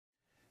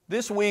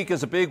This week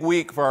is a big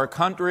week for our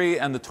country,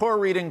 and the Torah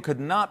reading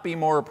could not be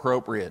more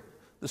appropriate.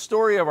 The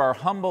story of our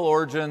humble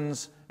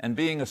origins and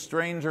being a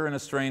stranger in a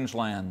strange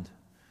land.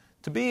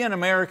 To be an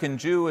American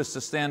Jew is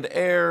to stand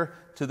heir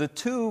to the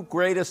two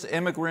greatest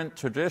immigrant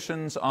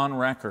traditions on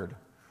record.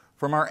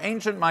 From our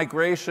ancient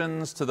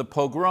migrations to the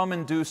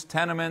pogrom-induced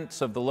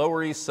tenements of the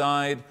Lower East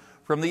Side,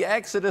 from the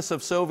exodus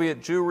of Soviet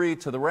Jewry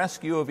to the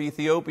rescue of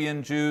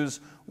Ethiopian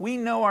Jews, we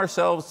know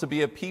ourselves to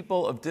be a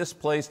people of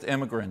displaced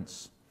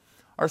immigrants.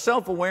 Our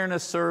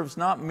self-awareness serves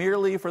not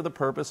merely for the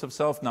purpose of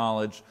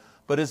self-knowledge,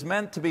 but is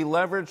meant to be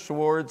leveraged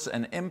towards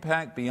an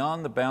impact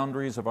beyond the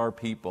boundaries of our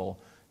people.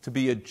 To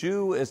be a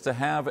Jew is to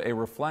have a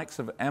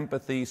reflexive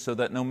empathy so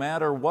that no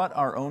matter what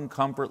our own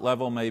comfort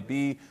level may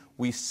be,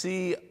 we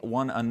see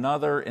one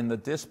another in the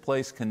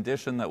displaced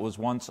condition that was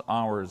once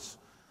ours.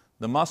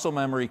 The muscle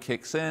memory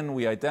kicks in,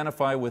 we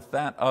identify with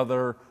that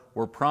other,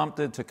 we're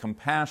prompted to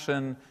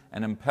compassion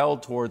and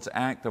impelled towards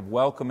act of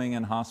welcoming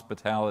and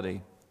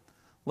hospitality.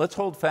 Let's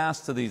hold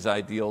fast to these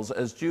ideals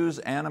as Jews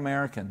and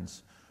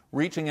Americans,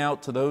 reaching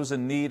out to those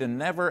in need and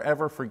never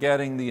ever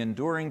forgetting the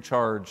enduring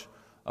charge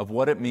of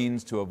what it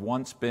means to have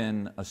once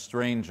been a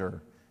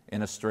stranger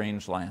in a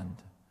strange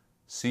land.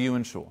 See you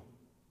in Shul.